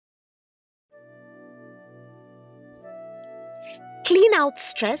Clean out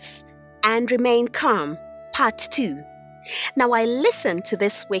stress and remain calm, part 2. Now I listened to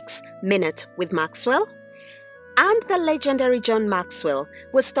this week's Minute with Maxwell, and the legendary John Maxwell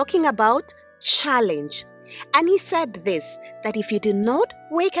was talking about challenge. And he said this, that if you do not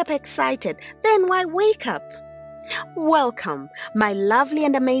wake up excited, then why wake up? Welcome, my lovely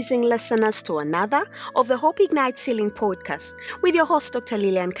and amazing listeners, to another of the Hope Ignites Healing podcast with your host, Dr.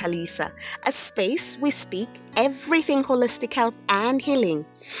 Lillian Kaliisa, a space we speak everything holistic health and healing.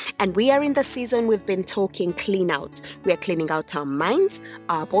 And we are in the season we've been talking clean out. We are cleaning out our minds,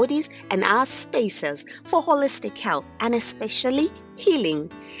 our bodies, and our spaces for holistic health and especially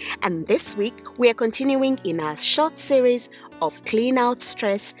healing. And this week, we are continuing in our short series of Clean Out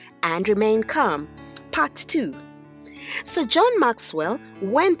Stress and Remain Calm, part 2. So John Maxwell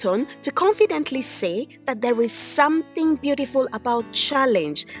went on to confidently say that there is something beautiful about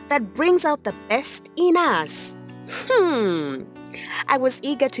challenge that brings out the best in us. I was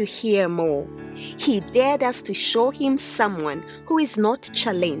eager to hear more. He dared us to show him someone who is not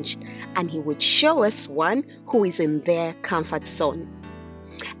challenged, and he would show us one who is in their comfort zone.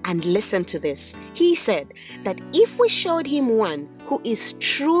 And listen to this. He said that if we showed him one who is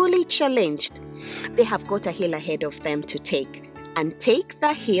truly challenged, they have got a hill ahead of them to take. And take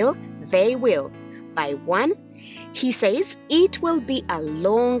the hill they will. By one, he says it will be a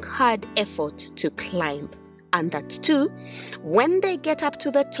long, hard effort to climb. And that two, when they get up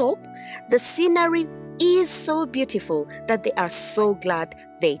to the top, the scenery is so beautiful that they are so glad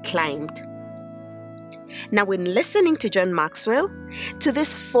they climbed. Now, when listening to John Maxwell, to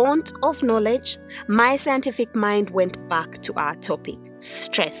this font of knowledge, my scientific mind went back to our topic,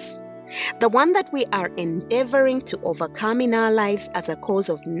 stress. The one that we are endeavoring to overcome in our lives as a cause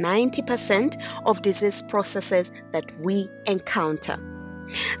of 90% of disease processes that we encounter.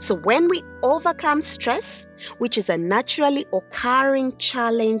 So when we overcome stress, which is a naturally occurring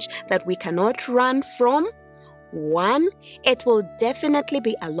challenge that we cannot run from, one, it will definitely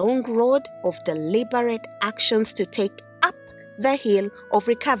be a long road of deliberate actions to take up the hill of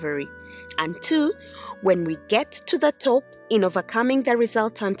recovery. And two, when we get to the top in overcoming the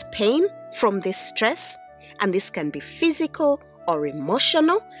resultant pain from this stress, and this can be physical or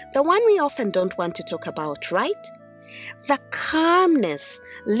emotional, the one we often don't want to talk about, right? The calmness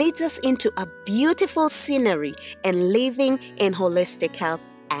leads us into a beautiful scenery and living in holistic health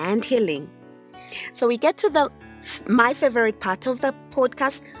and healing. So we get to my favorite part of the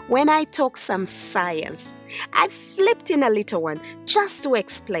podcast when I talk some science. I flipped in a little one just to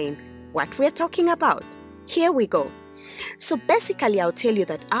explain what we're talking about. Here we go. So basically, I'll tell you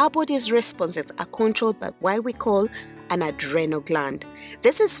that our body's responses are controlled by what we call an adrenal gland.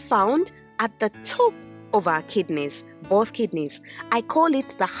 This is found at the top of our kidneys, both kidneys. I call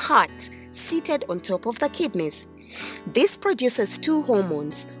it the heart, seated on top of the kidneys. This produces two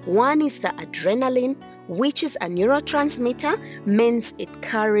hormones. One is the adrenaline, which is a neurotransmitter, means it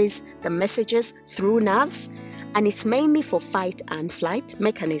carries the messages through nerves, and it's mainly for fight and flight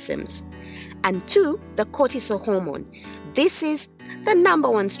mechanisms. And two, the cortisol hormone. This is the number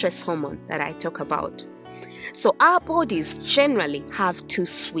one stress hormone that I talk about. So our bodies generally have two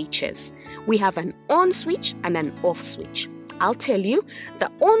switches. We have an on switch and an off switch. I'll tell you,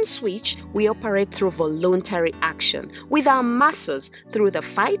 the on switch, we operate through voluntary action with our muscles through the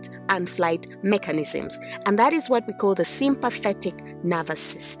fight and flight mechanisms. And that is what we call the sympathetic nervous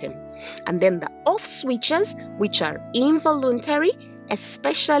system. And then the off switches, which are involuntary,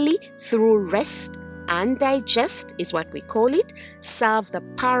 especially through rest and digest is what we call it, serve the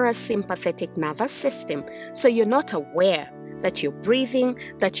parasympathetic nervous system. So you're not aware that you're breathing,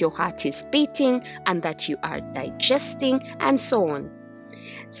 that your heart is beating, and that you are digesting, and so on.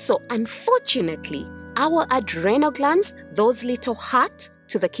 So unfortunately, our adrenal glands, those little heart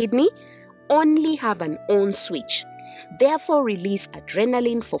to the kidney, only have an on switch. Therefore, release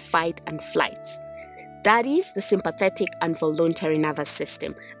adrenaline for fight and flights. That is the sympathetic and voluntary nervous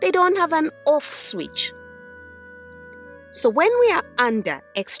system. They don't have an off switch. So when we are under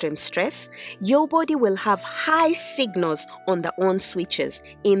extreme stress, your body will have high signals on the on switches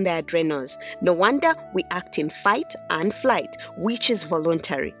in the adrenals. No wonder we act in fight and flight, which is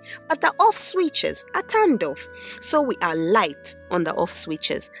voluntary. But the off switches are turned off. So we are light on the off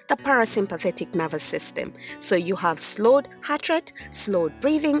switches, the parasympathetic nervous system. So you have slowed heart rate, slowed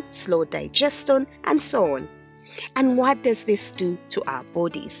breathing, slowed digestion, and so on. And what does this do to our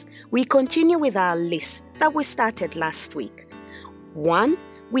bodies? We continue with our list that we started last week. 1,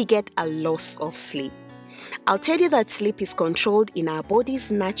 we get a loss of sleep. I'll tell you that sleep is controlled in our bodies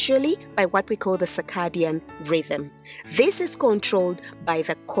naturally by what we call the circadian rhythm. This is controlled by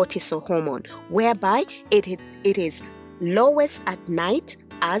the cortisol hormone, whereby it is lowest at night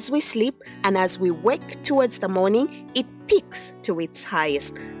as we sleep, and as we wake towards the morning, it peaks to its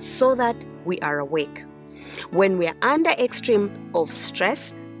highest so that we are awake. When we are under extreme of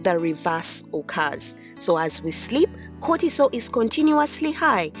stress, the reverse occurs. So as we sleep, cortisol is continuously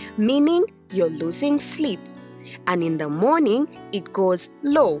high, meaning you're losing sleep. And in the morning, it goes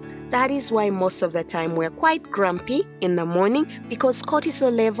low. That is why most of the time we're quite grumpy in the morning, because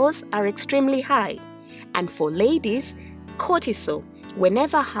cortisol levels are extremely high. And for ladies, cortisol,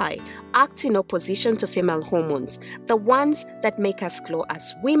 whenever high, acts in opposition to female hormones, the ones that make us glow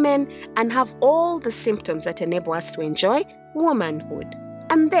as women and have all the symptoms that enable us to enjoy womanhood.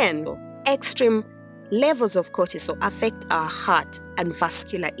 And then, extreme levels of cortisol affect our heart and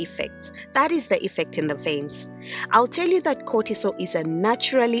vascular effects. That is the effect in the veins. I'll tell you that cortisol is a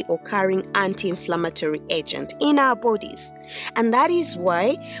naturally occurring anti-inflammatory agent in our bodies. And that is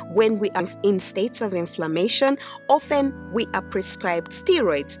why when we are in states of inflammation, often we are prescribed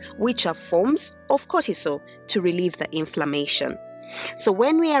steroids, which are forms of cortisol to relieve the inflammation. So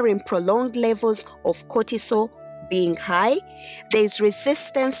when we are in prolonged levels of cortisol being high, there is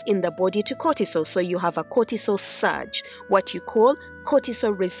resistance in the body to cortisol. So you have a cortisol surge, what you call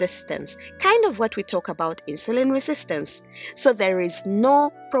cortisol resistance, kind of what we talk about insulin resistance. So there is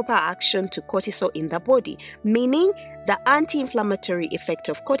no proper action to cortisol in the body, meaning the anti-inflammatory effect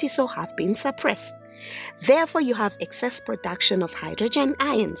of cortisol have been suppressed. Therefore, you have excess production of hydrogen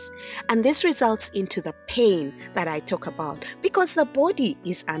ions, and this results into the pain that I talk about because the body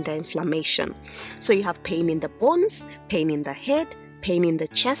is under inflammation. So you have pain in the bones, pain in the head, pain in the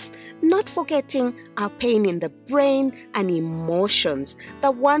chest, not forgetting our pain in the brain and emotions, the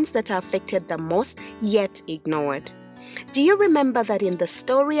ones that are affected the most yet ignored. Do you remember that in the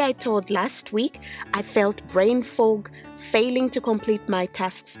story I told last week, I felt brain fog, failing to complete my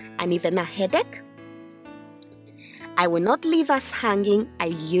tasks, and even a headache? I will not leave us hanging. I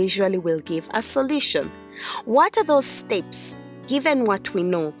usually will give a solution. What are those steps, given what we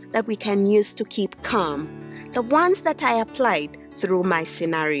know, that we can use to keep calm? The ones that I applied through my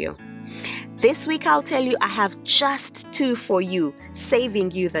scenario. This week I'll tell you I have just 2 for you,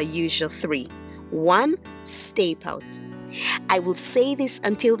 saving you the usual 3. 1, step out. I will say this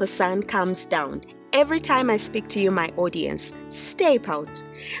until the sun comes down. Every time I speak to you, my audience, step out.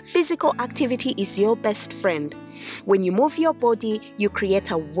 Physical activity is your best friend. When you move your body, you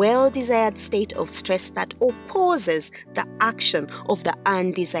create a well-desired state of stress that opposes the action of the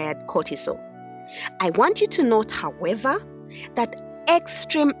undesired cortisol. I want you to note, however, that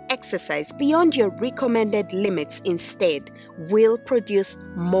extreme exercise beyond your recommended limits instead will produce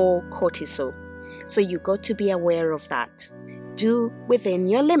more cortisol. So you got to be aware of that. Do within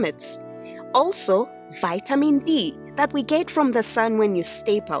your limits. Also, vitamin D that we get from the sun when you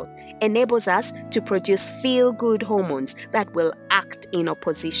step out enables us to produce feel-good hormones that will act in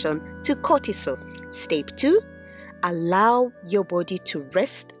opposition to cortisol. Step 2, allow your body to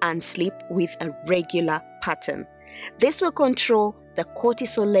rest and sleep with a regular pattern. This will control the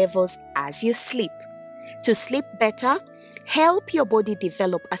cortisol levels as you sleep. To sleep better, help your body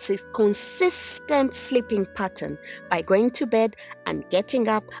develop a consistent sleeping pattern by going to bed and getting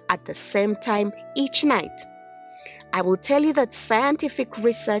up at the same time each night. I will tell you that scientific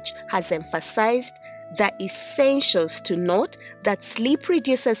research has emphasized the essentials to note that sleep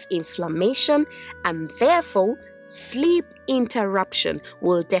reduces inflammation, and therefore sleep interruption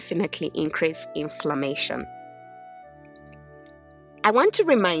will definitely increase inflammation. I want to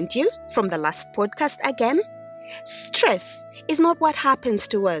remind you from the last podcast again, stress is not what happens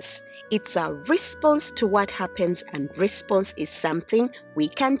to us. It's a response to what happens, and response is something we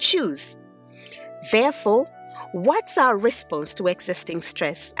can choose. Therefore, what's our response to existing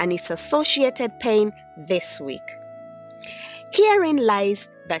stress and its associated pain this week? Herein lies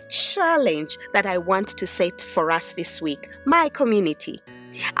the challenge that I want to set for us this week, my community.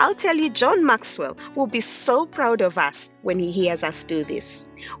 I'll tell you, John Maxwell will be so proud of us when he hears us do this.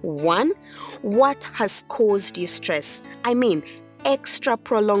 1, what has caused you stress? I mean, extra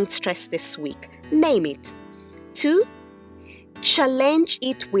prolonged stress this week. Name it. 2, challenge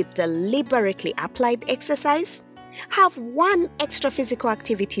it with deliberately applied exercise. Have 1 extra physical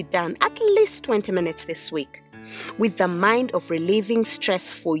activity done at least 20 minutes this week, with the mind of relieving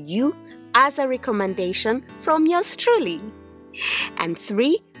stress for you as a recommendation from yours truly. And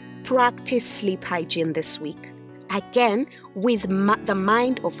 3, practice sleep hygiene this week. Again, with the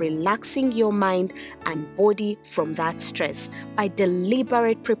mind of relaxing your mind and body from that stress by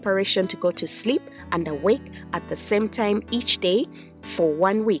deliberate preparation to go to sleep and awake at the same time each day for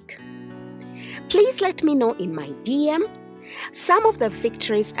 1 week. Please let me know in my DM some of the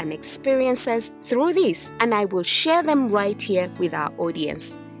victories and experiences through this, and I will share them right here with our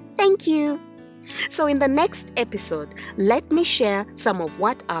audience. Thank you. So in the next episode, let me share some of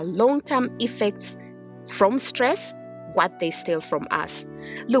what are long-term effects from stress, what they steal from us.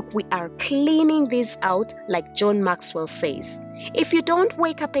 Look, we are cleaning this out like John Maxwell says. If you don't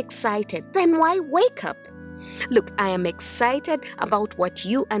wake up excited, then why wake up? Look, I am excited about what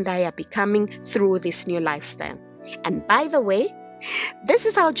you and I are becoming through this new lifestyle. And by the way, this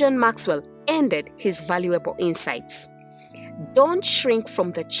is how John Maxwell ended his valuable insights. Don't shrink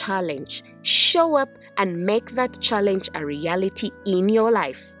from the challenge. Show up and make that challenge a reality in your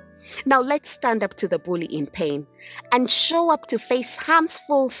life. Now let's stand up to the bully in pain and show up to face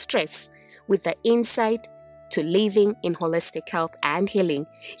harmful stress with the insight to living in holistic health and healing.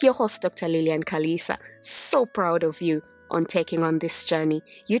 Your host, Dr. Lillian Kaliisa. So proud of you on taking on this journey.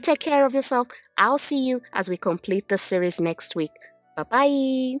 You take care of yourself. I'll see you as we complete the series next week.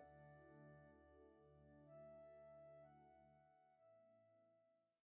 Bye-bye.